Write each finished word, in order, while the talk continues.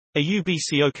A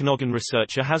UBC Okanagan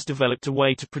researcher has developed a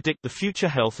way to predict the future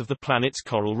health of the planet's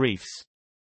coral reefs.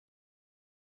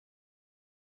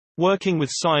 Working with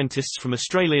scientists from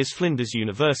Australia's Flinders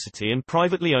University and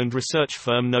privately owned research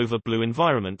firm Nova Blue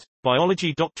Environment,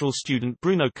 biology doctoral student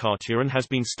Bruno Carturan has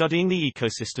been studying the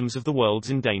ecosystems of the world's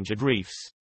endangered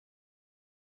reefs.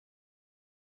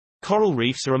 Coral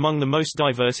reefs are among the most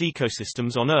diverse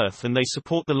ecosystems on Earth, and they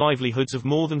support the livelihoods of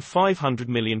more than 500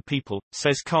 million people,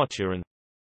 says Carturan.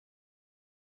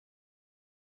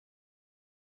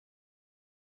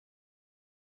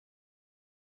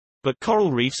 But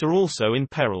coral reefs are also in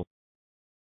peril.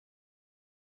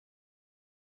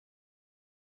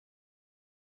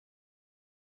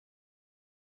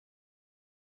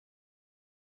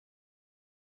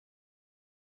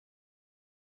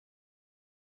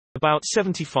 About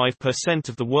 75%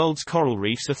 of the world's coral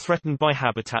reefs are threatened by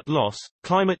habitat loss,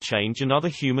 climate change and other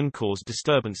human-caused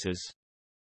disturbances.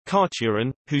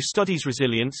 Carturan, who studies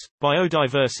resilience,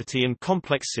 biodiversity and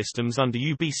complex systems under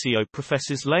UBCO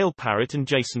professors Lael, Parrott and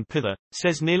Pither,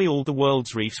 says nearly all the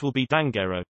world's reefs will be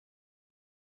endangered.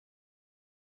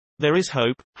 There is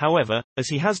hope, however, as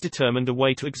he has determined a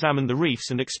way to examine the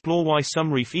reefs and explore why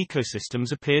some reef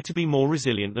ecosystems appear to be more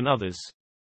resilient than others.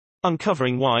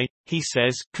 Uncovering why, he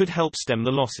says, could help stem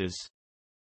the losses.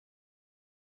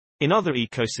 In other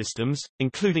ecosystems,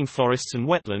 including forests and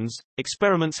wetlands,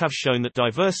 experiments have shown that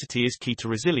diversity is key to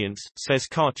resilience, says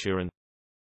Carturan.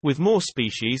 With more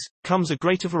species, comes a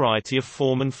greater variety of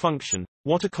form and function,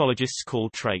 what ecologists call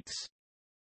traits.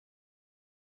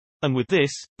 And with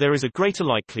this, there is a greater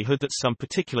likelihood that some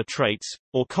particular traits,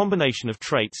 or combination of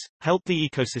traits, help the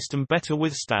ecosystem better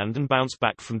withstand and bounce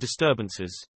back from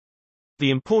disturbances. The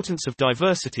importance of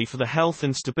diversity for the health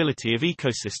and stability of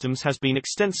ecosystems has been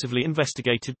extensively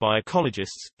investigated by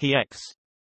ecologists, he explains.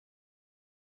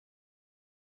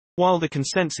 While the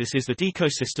consensus is that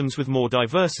ecosystems with more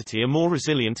diversity are more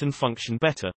resilient and function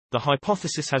better, the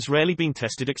hypothesis has rarely been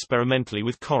tested experimentally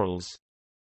with corals.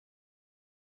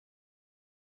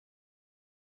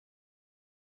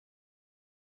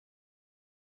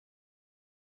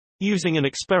 Using an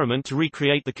experiment to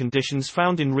recreate the conditions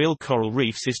found in real coral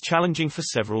reefs is challenging for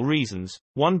several reasons,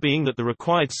 one being that the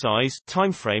required size,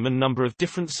 timeframe and number of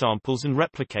different samples and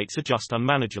replicates are just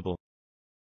unmanageable.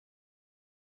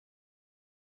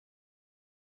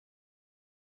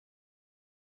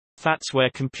 That's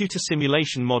where computer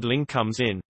simulation modeling comes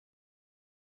in.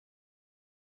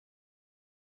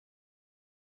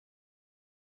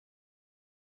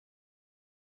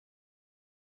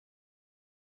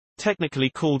 Technically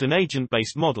called an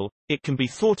agent-based model, it can be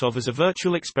thought of as a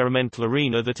virtual experimental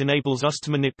arena that enables us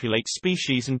to manipulate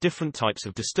species and different types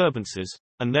of disturbances,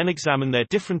 and then examine their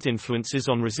different influences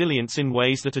on resilience in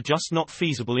ways that are just not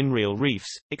feasible in real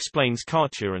reefs, explains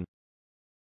Carturan.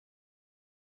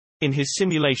 In his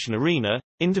simulation arena,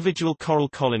 individual coral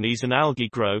colonies and algae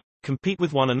grow, compete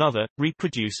with one another,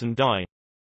 reproduce and die.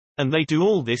 And they do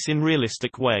all this in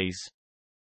realistic ways.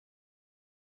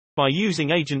 By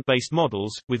using agent-based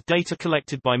models, with data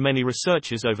collected by many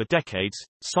researchers over decades,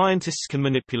 scientists can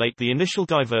manipulate the initial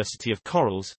diversity of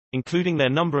corals, including their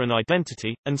number and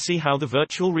identity, and see how the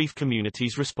virtual reef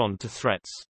communities respond to threats.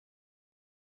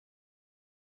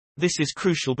 This is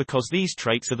crucial because these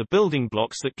traits are the building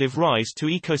blocks that give rise to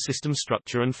ecosystem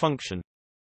structure and function.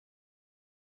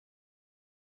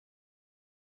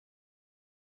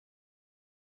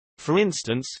 For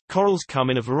instance, corals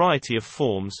come in a variety of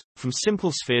forms, from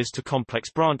simple spheres to complex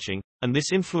branching, and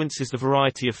this influences the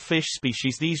variety of fish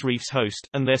species these reefs host,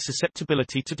 and their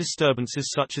susceptibility to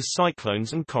disturbances such as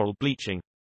cyclones and coral bleaching.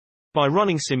 By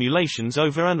running simulations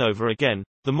over and over again,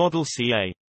 the model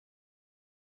CA.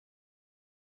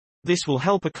 This will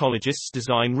help ecologists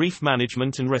design reef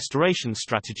management and restoration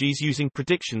strategies using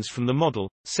predictions from the model,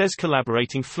 says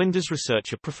collaborating Flinders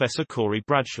researcher Professor Corey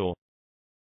Bradshaw.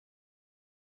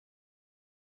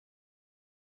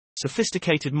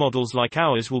 Sophisticated models like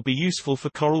ours will be useful for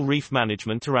coral reef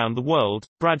management around the world,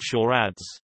 Bradshaw adds.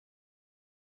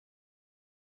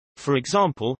 For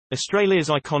example, Australia's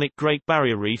iconic Great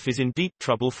Barrier Reef is in deep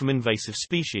trouble from invasive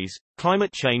species,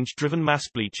 climate change-driven mass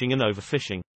bleaching and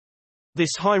overfishing.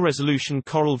 This high-resolution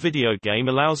coral video game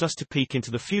allows us to peek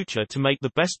into the future to make the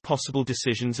best possible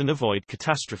decisions and avoid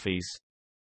catastrophes.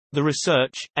 The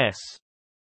research.s.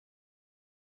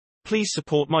 Please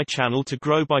support my channel to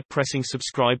grow by pressing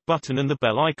subscribe button and the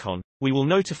bell icon. We will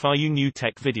notify you new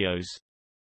tech videos.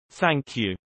 Thank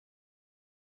you.